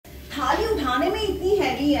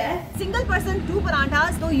नहीं है, single person 2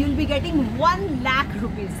 parathas, तो you will be getting 1 lakh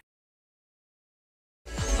rupees.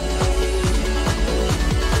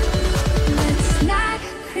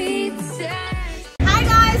 Hi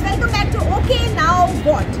guys, welcome back to okay now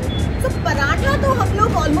what. तो पराठा तो हम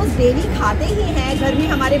लोग ऑलमोस्ट डेली खाते ही हैं। घर में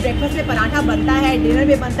हमारे ब्रेकफास्ट में पराठा बनता है, डिनर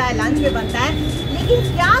में बनता है, लंच में बनता है।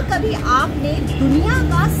 लेकिन क्या कभी आपने दुनिया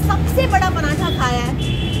का सबसे बड़ा पराठा खाया है?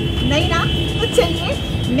 नहीं ना? तो चलिए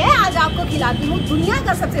मैं आज आपको खिलाती हूँ दुनिया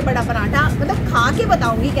का सबसे बड़ा पराठा। मतलब खा के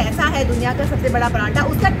बताऊंगी कैसा है दुनिया का सबसे बड़ा पराठा,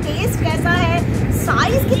 उसका टेस्ट कैसा है,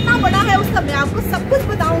 साइज कितना बड़ा है उसका, मैं आपको सब कुछ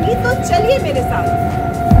बताऊंगी। तो चलिए मेरे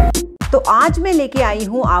साथ। तो आज मैं लेके आई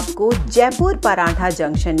हूँ आपको जयपुर पराठा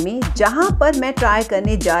जंक्शन में, जहाँ पर मैं ट्राई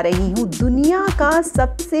करने जा रही हूँ दुनिया का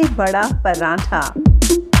सबसे बड़ा पराठा।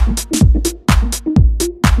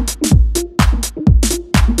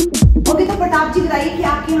 ओके, तो प्रताप जी बताइए कि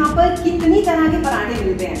आपके यहाँ पर कितनी तरह के पराठे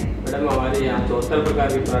मिलते हैं? मैडम हमारे यहाँ 74 प्रकार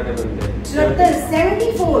के पराठे बनते हैं।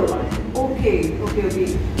 74? Okay okay okay.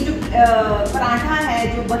 ये जो पराठा है,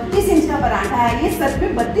 जो 32 इंच का पराठा है, ये सच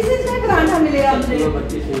में 32 इंच का पराठा मिलेगा मुझे?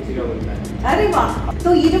 32 इंच का बनता है। अरे वाह!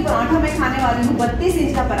 तो ये जो पराठा मैं खाने वाली हूँ 32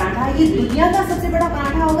 इंच का पराठा, ये दुनिया का सबसे बड़ा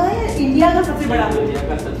पराठा होगा या इंडिया का सबसे बड़ा? दुनिया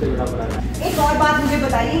का सबसे बड़ा पराठा। एक और बात मुझे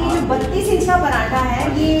बताइए, ये जो 32 इंच का पराठा है,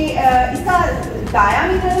 ये इसका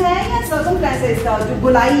डायामीटर है या सर्कमफ्रेंस है इसका, जो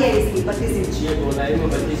गोलाई है इसकी 32 इंच? ये गोलाई में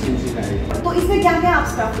 32 इंच का है। तो इसमें क्या क्या आप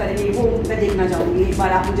स्टफ करेंगे वो मैं देखना चाहूंगी। एक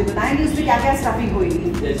बार आप मुझे बताएंगे उसमें क्या क्या स्टफिंग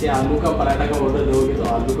होगी? जैसे आलू का पराठा का ऑर्डर दोगे तो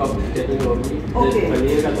आलू का स्टफिंग होगी। ओके।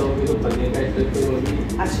 पनीर का दोगे तो पनीर का स्टफिंग होगी।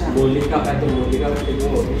 अच्छा। मूली का है तो मूली का स्टफिंग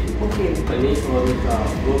होगी। ओके। पनीर और उसका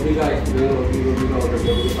गोभी का स्टफिंग होगी। गोभी का ऑर्डर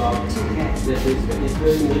दोगे तो आप ठीक है। जैसे इसमें मिक्स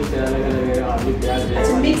अलग अलग है, आलू प्याज।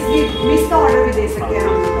 अच्छा, मिक्स का ऑर्डर भी दे सकते हैं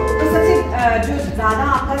हम। तो सबसे जो ज्यादा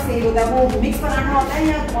आपका सेल होता है वो मिक्स पराठा होता है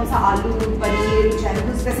या कौन सा आलू पनीर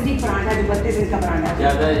स्पेसिफिक पराठा जो 32 इंच का पराठा है?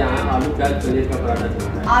 ज्यादा यहाँ आलू प्याज पनीर का पराठा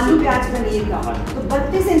चलता है। आलू प्याज पनीर का। तो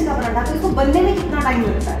 32 इंच का पराठा, तो इसको बनने में कितना टाइम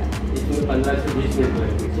लगता है? इसमें 15 से 20 मिनट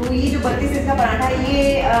लगेंगे। तो ये जो 32 इंच का पराठा है, ये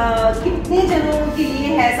कितने जनों के लिए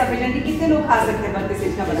है सफिशिएंट? कितने लोग खा सकते हैं 32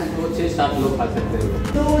 इंच का पराठा? 2 से 7 लोग खा सकते हैं।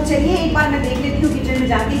 तो चलिए एक बार मैं देख लेती हूँ किचन में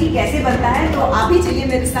जाके कि कैसे बनता है। तो आप ही चलिए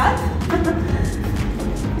मेरे साथ।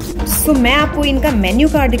 तो मैं आपको इनका मेन्यू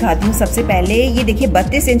कार्ड दिखाती हूँ। सबसे पहले ये देखिए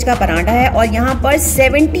 32 इंच का पराठा है और यहाँ पर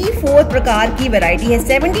 74 प्रकार की वैरायटी है।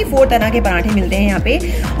 74 तरह के पराठे मिलते हैं यहाँ पे।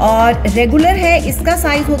 और रेगुलर है, इसका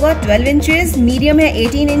साइज होगा 12 इंचेस, मीडियम है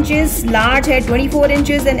 18 इंचेस, लार्ज है 24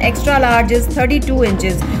 inches and extra large is 32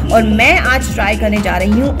 inches. और मैं आज ट्राई करने जा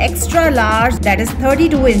रही हूँ extra large, that is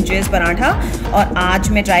 32 inches paratha. और आज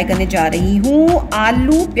मैं ट्राई करने जा रही हूँ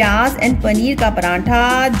आलू प्याज एंड पनीर का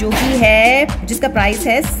पराठा, जो कि है जिसका प्राइस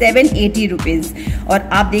है 780 रुपीज। और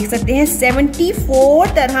आप देख सकते हैं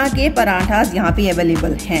 74 तरह के पराठास यहाँ पे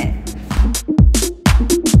अवेलेबल हैं।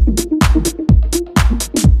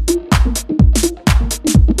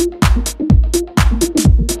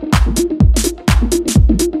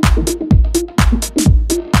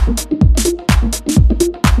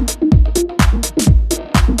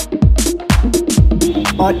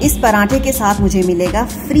 और इस पराठे के साथ मुझे मिलेगा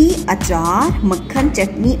फ्री अचार, मक्खन,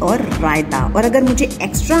 चटनी और रायता। और अगर मुझे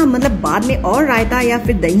एक्स्ट्रा मतलब बाद में और रायता या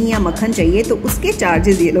फिर दही या मक्खन चाहिए तो उसके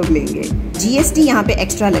चार्जेस ये लोग लेंगे। जीएसटी यहाँ पे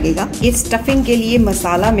एक्स्ट्रा लगेगा। इस स्टफिंग के लिए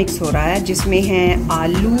मसाला मिक्स हो रहा है, जिसमें है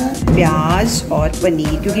आलू प्याज और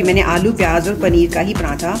पनीर, क्योंकि मैंने आलू प्याज और पनीर का ही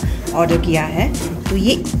पराठा ऑर्डर किया है।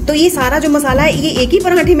 तो ये सारा जो मसाला है ये एक ही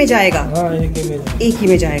पराठे में जाएगा? हाँ, एक ही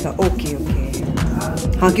में जाएगा। Okay okay.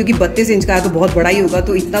 हाँ, क्योंकि 32 इंच का है तो बहुत बड़ा ही होगा,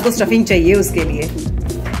 तो इतना तो स्टफिंग चाहिए उसके लिए।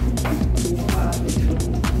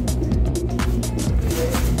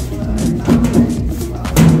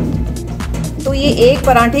 तो ये एक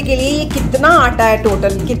पराठे के लिए ये कितना आटा है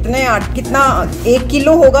टोटल? कितना 1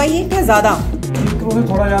 किलो होगा ये क्या ज्यादा? 1 किलो से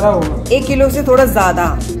थोड़ा ज्यादा होगा। 1 किलो से थोड़ा ज्यादा।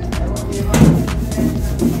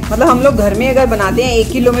 मतलब हम लोग घर में अगर बनाते हैं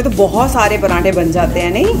 1 किलो में तो बहुत सारे पराठे बन जाते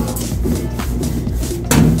हैं, नहीं?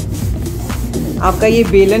 आपका ये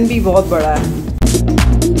बेलन भी बहुत बड़ा है।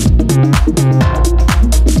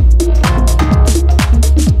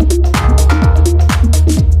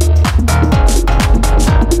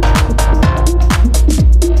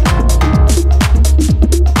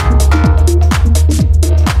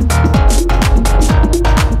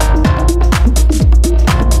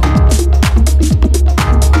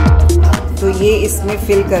 तो ये इसमें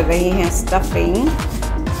फिल कर रहे हैं स्टफिंग।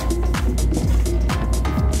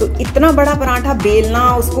 तो इतना बड़ा पराठा बेलना,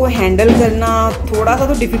 उसको हैंडल करना थोड़ा सा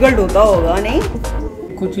तो डिफिकल्ट होता होगा, नहीं?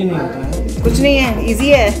 कुछ ही नहीं होता है। कुछ नहीं है, इजी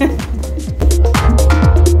है।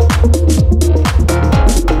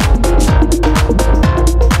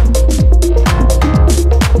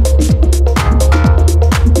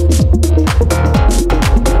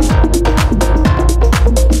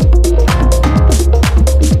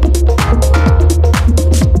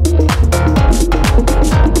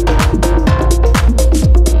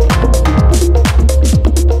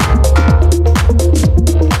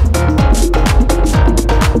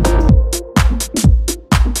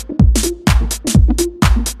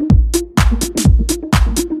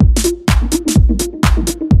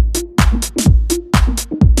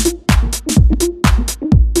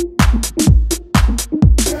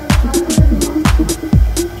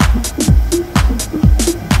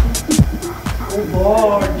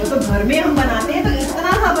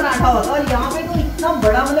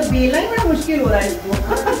 मुश्किल हो रहा है इसको।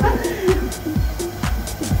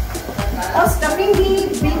 और स्टफिंग भी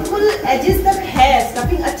बिल्कुल एजेस तक है,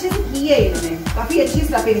 स्टफिंग अच्छे से की है इन्होंने, काफी अच्छी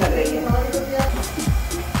स्टफिंग लग रही है।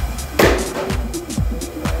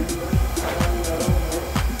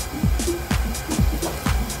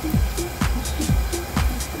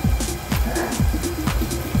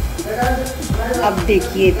 अब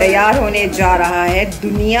देखिए तैयार होने जा रहा है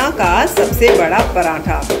दुनिया का सबसे बड़ा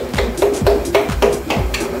पराठा।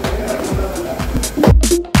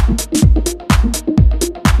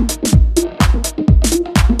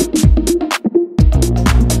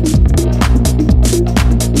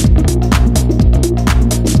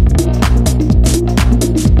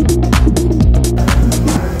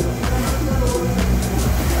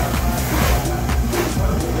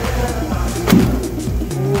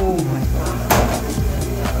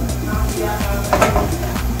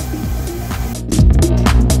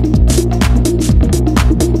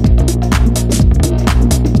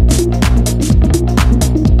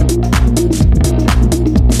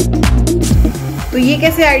 ये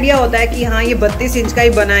कैसे आइडिया होता है कि हाँ ये 32 इंच का ही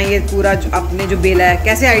बना है, ये पूरा आपने जो बेला है,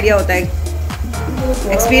 कैसे आइडिया होता है?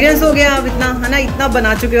 एक्सपीरियंस हो गया आप इतना, है ना, इतना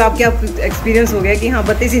बना चुके हो, आपके एक्सपीरियंस हो गया कि हाँ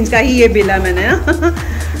 32 इंच का ही ये बेला है मैंने।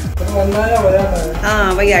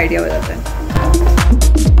 हाँ वही आइडिया हो जाता है।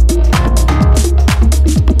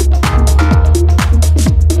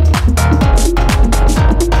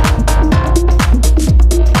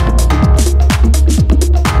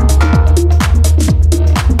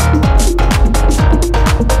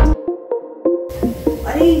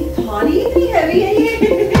 थाली इतनी हैवी है ये।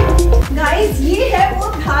 गाइस ये है वो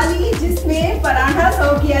थाली जिसमें पराठा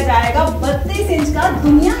सर्व किया जाएगा, 32 इंच का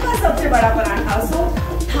दुनिया का सबसे बड़ा पराठा। सो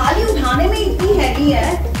थाली उठाने में इतनी हैवी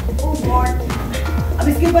है, ओह गॉड। अब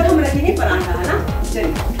इसके ऊपर हम रखेंगे पराठा, है ना,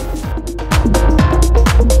 चलिए।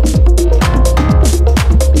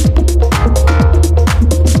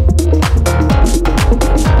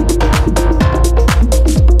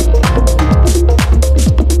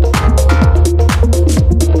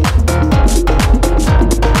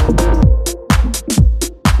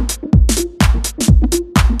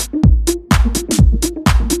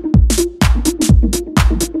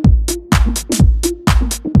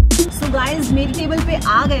 मेरी टेबल पे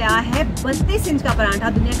आ गया है 32 इंच का पराठा,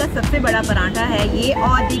 दुनिया का सबसे बड़ा पराठा है ये।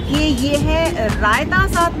 और देखिए ये है रायता,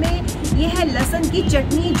 साथ में ये है लहसुन की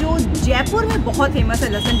चटनी जो जयपुर में बहुत फेमस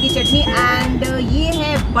है, लहसुन की चटनी, एंड ये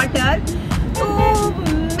है बटर। तो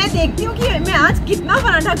मैं देखती हूँ कि मैं आज कितना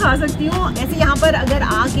पराठा खा सकती हूँ। ऐसे यहाँ पर अगर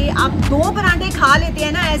आके आप 2 पराठे खा लेते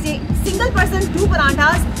हैं ना, ऐसे सिंगल पर्सन 2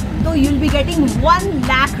 पराठास, तो you will be getting 1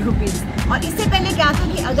 lakh rupees. और इससे पहले क्या था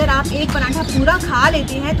कि अगर आप एक पराठा पूरा खा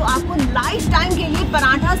लेते हैं तो आपको लाइफ टाइम के लिए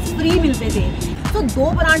पराठा फ्री मिलते थे। तो 2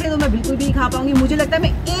 पराठे तो मैं बिल्कुल भी नहीं खा पाऊंगी, मुझे लगता है मैं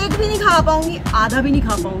एक भी नहीं खा पाऊंगी, आधा भी नहीं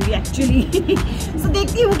खा पाऊंगी एक्चुअली। तो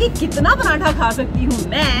देखती हूँ कि कितना पराठा खा सकती हूँ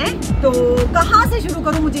मैं। तो कहाँ से शुरू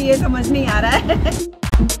करूँ मुझे ये समझ नहीं आ रहा है।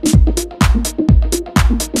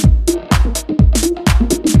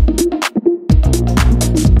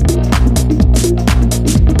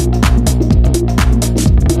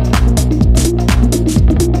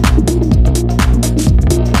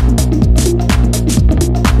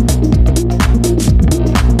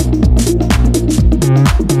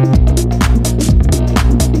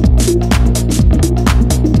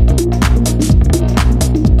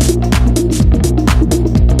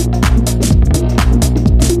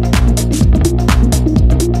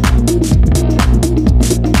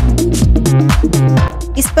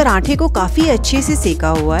 पराठे को काफ़ी अच्छे से सेका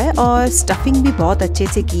हुआ है और स्टफिंग भी बहुत अच्छे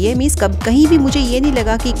से की है। मीन्स कहीं भी मुझे ये नहीं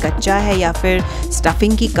लगा कि कच्चा है या फिर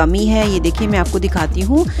स्टफिंग की कमी है। ये देखिए मैं आपको दिखाती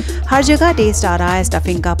हूँ, हर जगह टेस्ट आ रहा है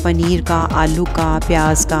स्टफिंग का, पनीर का, आलू का,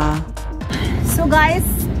 प्याज का। सो गाइस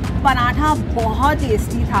पराठा बहुत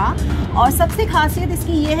टेस्टी था और सबसे खासियत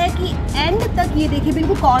इसकी ये है कि एंड तक ये देखिए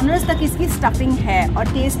बिल्कुल कॉर्नर्स तक इसकी स्टफिंग है और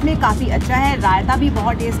टेस्ट में काफ़ी अच्छा है। रायता भी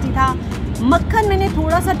बहुत टेस्टी था, मक्खन मैंने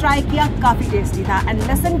थोड़ा सा ट्राई किया, काफ़ी टेस्टी था, एंड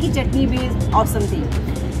लहसुन की चटनी भी ऑसम थी।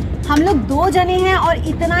 हम लोग 2 जने हैं और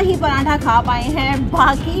इतना ही पराठा खा पाए हैं,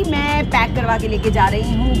 बाकी मैं पैक करवा के लेके जा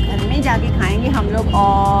रही हूँ, घर में जाके खाएंगे हम लोग।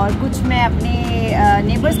 और कुछ मैं अपने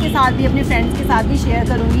नेबर्स के साथ भी, अपने फ्रेंड्स के साथ भी शेयर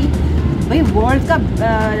करूँगी। भाई वर्ल्ड का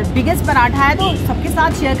बिगेस्ट पराठा है तो सबके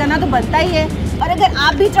साथ शेयर करना तो बनता ही है। और अगर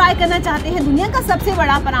आप भी ट्राई करना चाहते हैं दुनिया का सबसे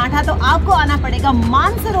बड़ा पराठा तो आपको आना पड़ेगा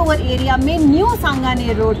मानसरोवर एरिया में, न्यू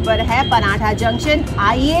सांगानेर रोड पर है पराठा जंक्शन।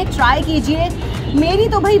 आइए ट्राई कीजिए। मेरी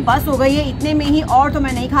तो भाई बस हो गई है इतने में ही, और तो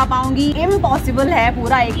मैं नहीं खा पाऊंगी, इम्पॉसिबल है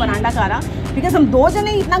पूरा एक पराठा खाना, बिकॉज हम 2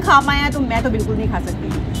 जने इतना खा पाए हैं तो मैं तो बिल्कुल नहीं खा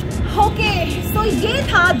सकती। ओके, सो ये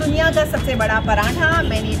था दुनिया का सबसे बड़ा पराठा।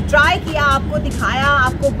 मैंने ट्राई किया, आपको दिखाया,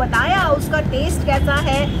 आपको बताया उसका टेस्ट कैसा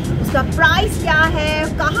है, उसका प्राइस क्या है,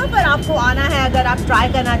 कहाँ पर आपको आना है अगर आप ट्राई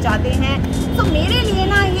करना चाहते हैं। तो मेरे लिए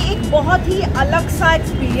ना ये एक बहुत ही अलग सा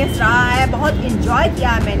एक्सपीरियंस रहा है, बहुत इन्जॉय किया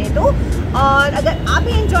है मैंने तो। और अगर आप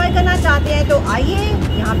भी इन्जॉय करना चाहते हैं तो आइए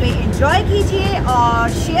यहाँ पे इन्जॉय कीजिए और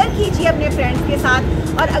शेयर कीजिए अपने फ्रेंड्स के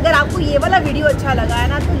साथ। और अगर आपको ये वाला वीडियो अच्छा लगा है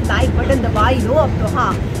ना तो लाइक बटन दबा ही लो अब तो।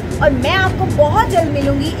 हाँ, और मैं आपको बहुत जल्द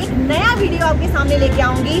मिलूंगी, एक नया वीडियो आपके सामने लेके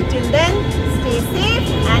आऊंगी। Till then stay safe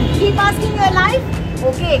and keep asking your life.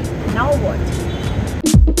 Okay, now what.